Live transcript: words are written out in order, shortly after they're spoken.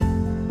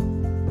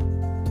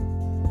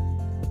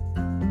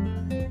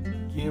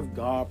give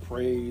God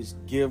praise,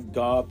 give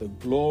God the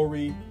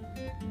glory,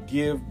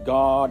 give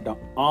God the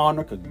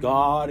honor, because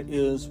God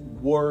is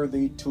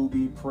worthy to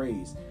be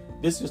praised.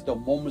 This is the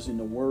Moments in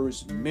the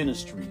Words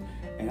ministry.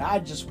 And I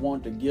just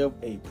want to give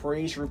a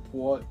praise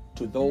report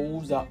to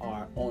those that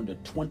are on the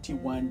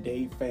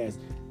 21-day fast.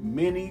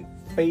 Many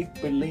faith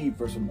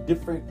believers from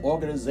different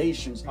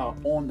organizations are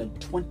on the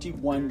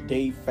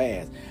 21-day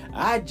fast.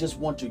 I just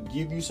want to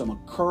give you some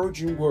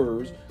encouraging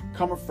words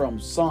coming from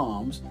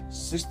Psalms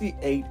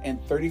 68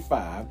 and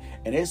 35.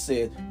 And it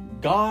says,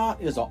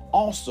 God is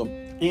awesome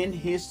in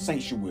his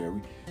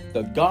sanctuary.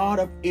 The God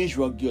of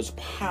Israel gives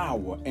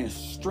power and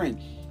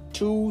strength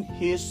to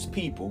his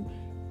people.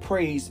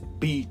 Praise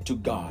be to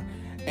God.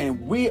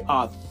 And we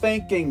are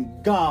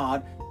thanking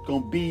God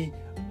gonna be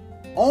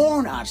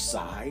on our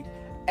side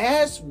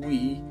as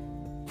we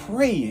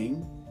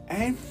praying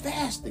and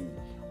fasting.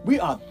 We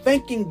are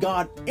thanking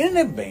God in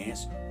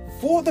advance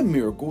for the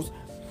miracles,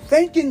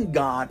 thanking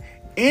God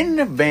in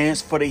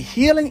advance for the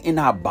healing in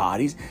our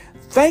bodies,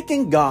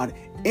 thanking God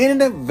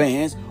in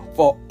advance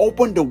for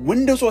opening the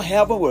windows of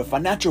heaven with a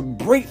financial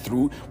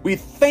breakthrough. We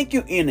thank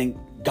you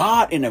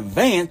God in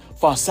advance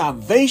for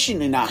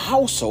salvation in our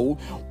household.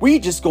 We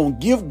just gonna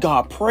give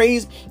God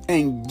praise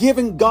and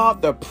giving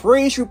God the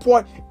praise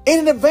report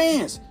in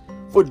advance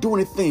for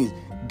doing the things.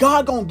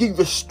 God gonna give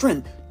you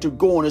strength to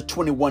go on a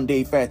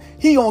 21-day fast.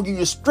 He gonna give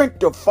you strength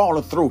to follow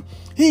through.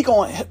 He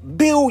gonna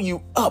build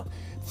you up.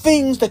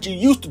 Things that you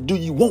used to do,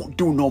 you won't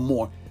do no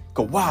more.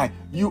 Cause why?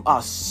 You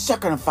are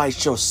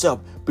sacrificing yourself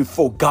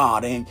before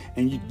God and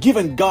you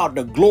giving God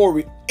the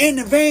glory in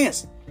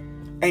advance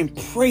and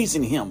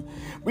praising him.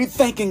 We're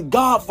thanking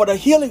God for the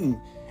healing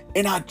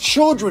in our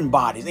children's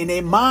bodies, in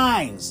their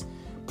minds.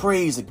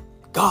 Praise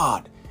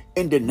God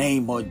in the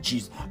name of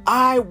Jesus.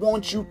 I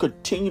want you to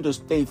continue to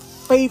stay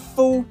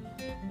faithful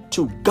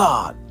to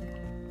God.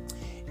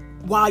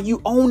 While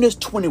you on this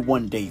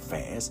 21-day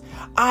fast,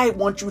 I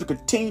want you to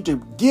continue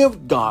to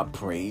give God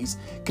praise,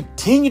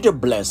 continue to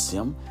bless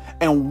him,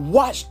 and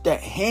watch the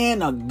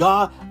hand of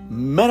God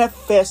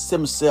manifest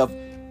himself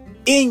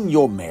in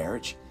your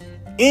marriage,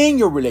 in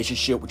your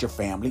relationship with your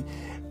family,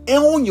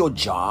 on your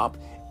job,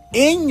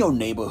 in your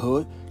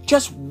neighborhood.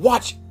 Just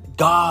watch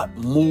God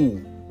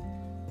move.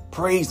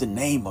 Praise the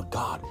name of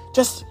God.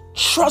 Just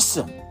trust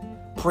him.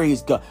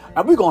 Praise God.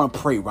 And we're going to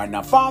pray right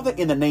now. Father,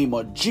 in the name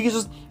of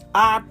Jesus,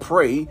 I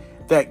pray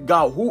that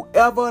God,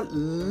 whoever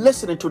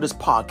listening to this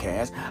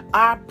podcast,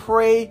 I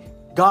pray,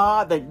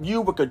 God, that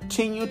you will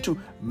continue to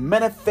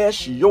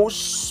manifest your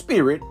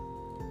spirit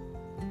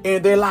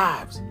in their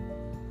lives.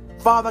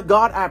 Father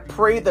God, I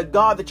pray that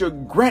God, that you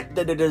grant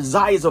the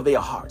desires of their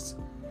hearts.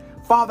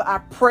 Father, I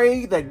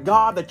pray that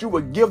God, that you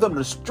would give them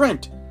the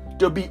strength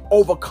to be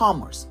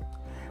overcomers.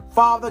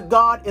 Father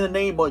God, in the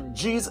name of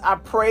Jesus, I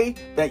pray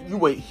that you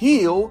would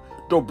heal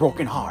the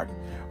broken heart.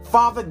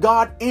 Father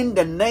God, in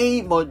the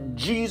name of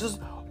Jesus,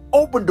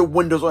 open the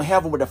windows of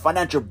heaven with a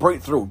financial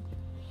breakthrough.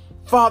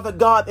 Father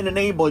God, in the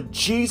name of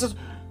Jesus,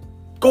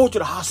 go to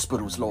the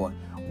hospitals, Lord.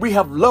 We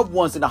have loved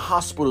ones in the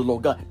hospital,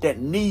 Lord God, that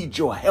need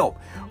your help.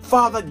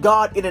 Father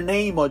God, in the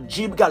name of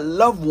Jesus, we got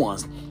loved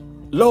ones,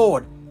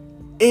 Lord,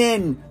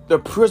 in the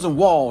prison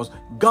walls.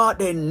 God,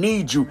 they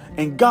need you.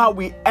 And God,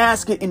 we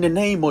ask it in the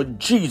name of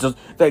Jesus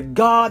that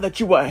God, that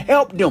you will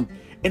help them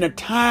in a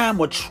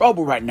time of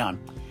trouble right now.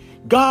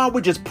 God,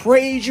 we just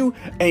praise you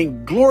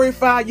and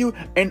glorify you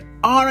and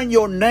honor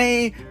your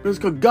name,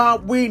 because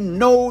God, we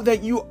know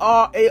that you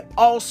are an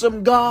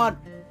awesome God.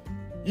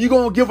 You're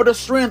going to give us the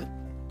strength.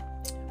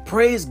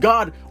 Praise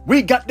God.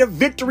 We got the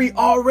victory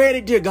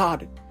already, dear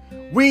God.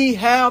 We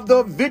have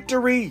the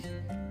victory.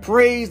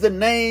 Praise the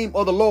name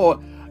of the Lord.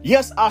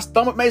 Yes, our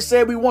stomach may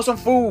say we want some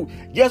food.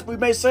 Yes, we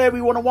may say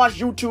we want to watch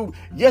YouTube.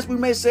 Yes, we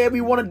may say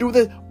we want to do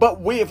this. But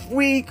if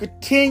we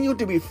continue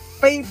to be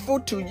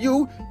faithful to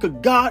you, to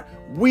God,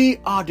 we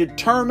are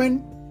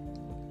determined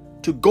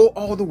to go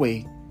all the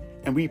way.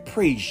 And we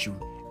praise you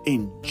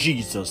in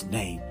Jesus'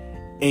 name.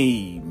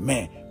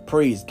 Amen.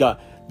 Praise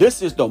God.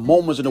 This is the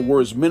Moments in the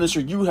Words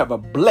ministry. You have a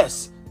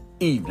blessed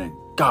evening.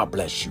 God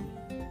bless you.